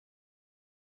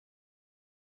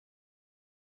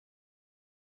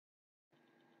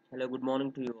Hello, good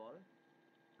morning to you all.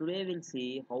 Today we'll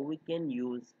see how we can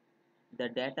use the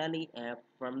Datally app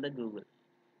from the Google.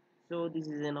 So this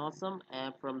is an awesome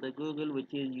app from the Google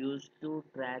which is used to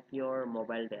track your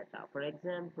mobile data. For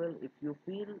example, if you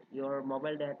feel your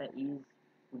mobile data is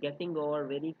getting over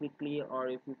very quickly, or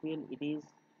if you feel it is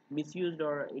misused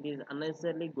or it is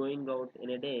unnecessarily going out in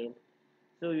a day,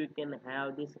 so you can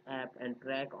have this app and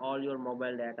track all your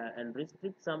mobile data and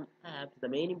restrict some apps. The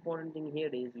main important thing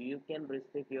here is you can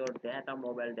restrict your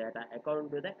mobile data according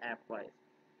to the app wise.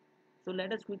 So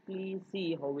let us quickly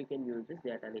see how we can use this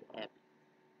Datally app.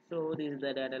 So this is the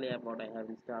Datally app what I have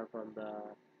installed from the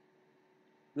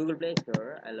Google Play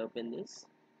Store. I'll open this.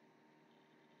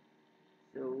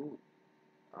 So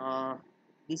uh,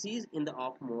 this is in the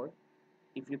off mode.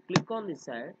 If you click on this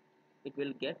side, it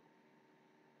will get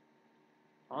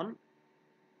on.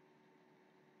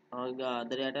 The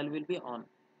data will be on.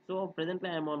 So presently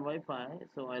I am on Wi-Fi,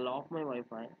 so I'll off my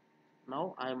Wi-Fi.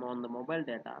 Now I am on the mobile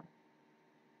data.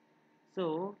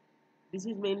 So this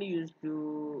is mainly used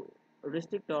to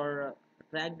restrict or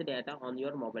track the data on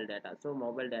your mobile data. So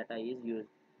mobile data is used,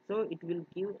 so it will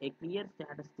give a clear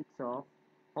statistics of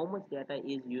how much data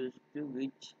is used to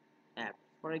which app.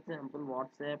 For example,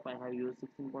 WhatsApp I have used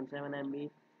 16.7 MB,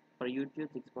 for YouTube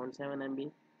 6.7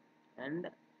 MB, and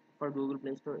for Google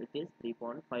Play Store it is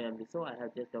 3.5 MB. So I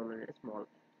have just downloaded a small app.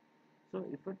 So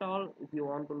if you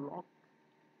want to lock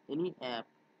any app,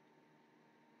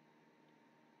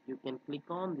 you can click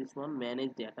on this one,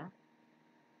 manage data.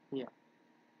 Here,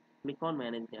 click on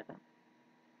manage data.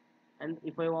 And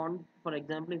if I want, for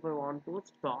example, if I want to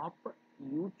stop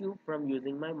YouTube from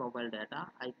using my mobile data,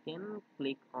 I can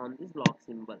click on this lock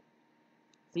symbol.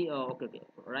 See, okay,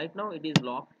 right now it is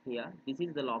locked here. This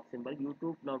is the lock symbol.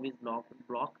 YouTube now is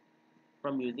blocked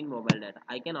from using mobile data.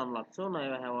 I can unlock. So now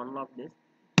I have unlocked this.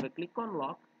 If I click on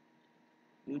lock,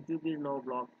 YouTube is now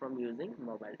blocked from using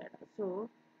mobile data. So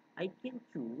I can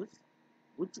choose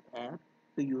which app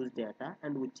to use data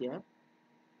and which app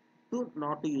to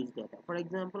not to use data. For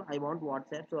example, I want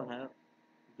WhatsApp, so I have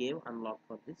gave unlock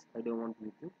for this. I don't want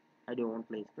YouTube. I don't want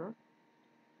Play Store.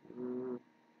 Mm,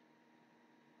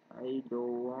 I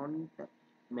don't want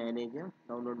manager,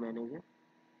 download manager.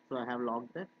 So I have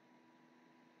locked that.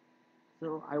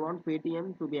 So I want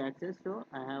Paytm to be accessed. So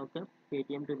I have kept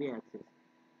Paytm to be accessed.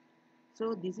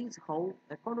 So this is how,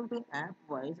 according to app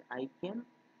wise, I can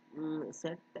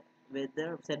set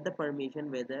the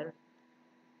permission whether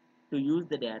to use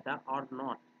the data or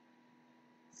not.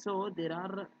 So there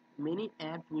are many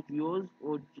apps which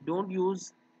don't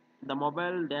use the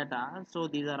mobile data. So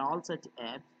these are all such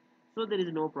apps. So there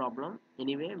is no problem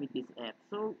anyway with this app.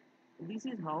 So this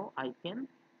is how I can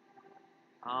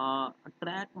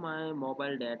track my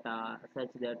mobile data such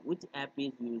that which app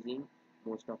is using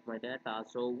most of my data.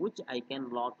 So which I can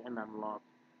lock and unlock.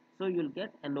 So you'll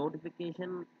get a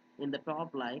notification in the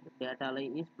top like data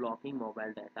line is blocking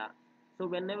mobile data. So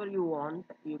whenever you want,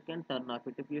 you can turn off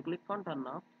it. If you click on turn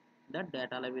off, that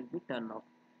data line will be turned off.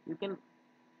 You can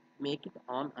make it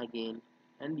on again,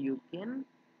 and you can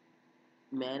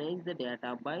manage the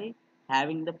data by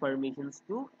having the permissions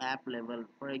to app level.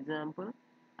 For example,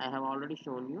 I have already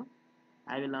shown you.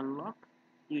 I will unlock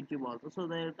YouTube also, so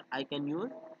that I can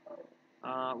use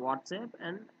WhatsApp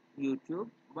and YouTube,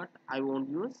 but I won't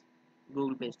use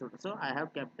Google Play Store. So I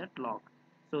have kept that lock.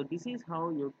 So this is how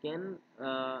you can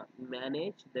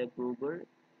manage the Google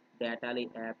Datally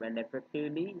app and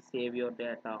effectively save your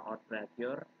data or track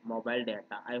your mobile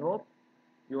data. I hope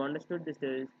you understood this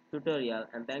tutorial,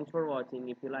 and thanks for watching.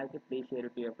 If you like it, please share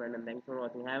it to your friend, and thanks for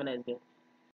watching. Have a nice day.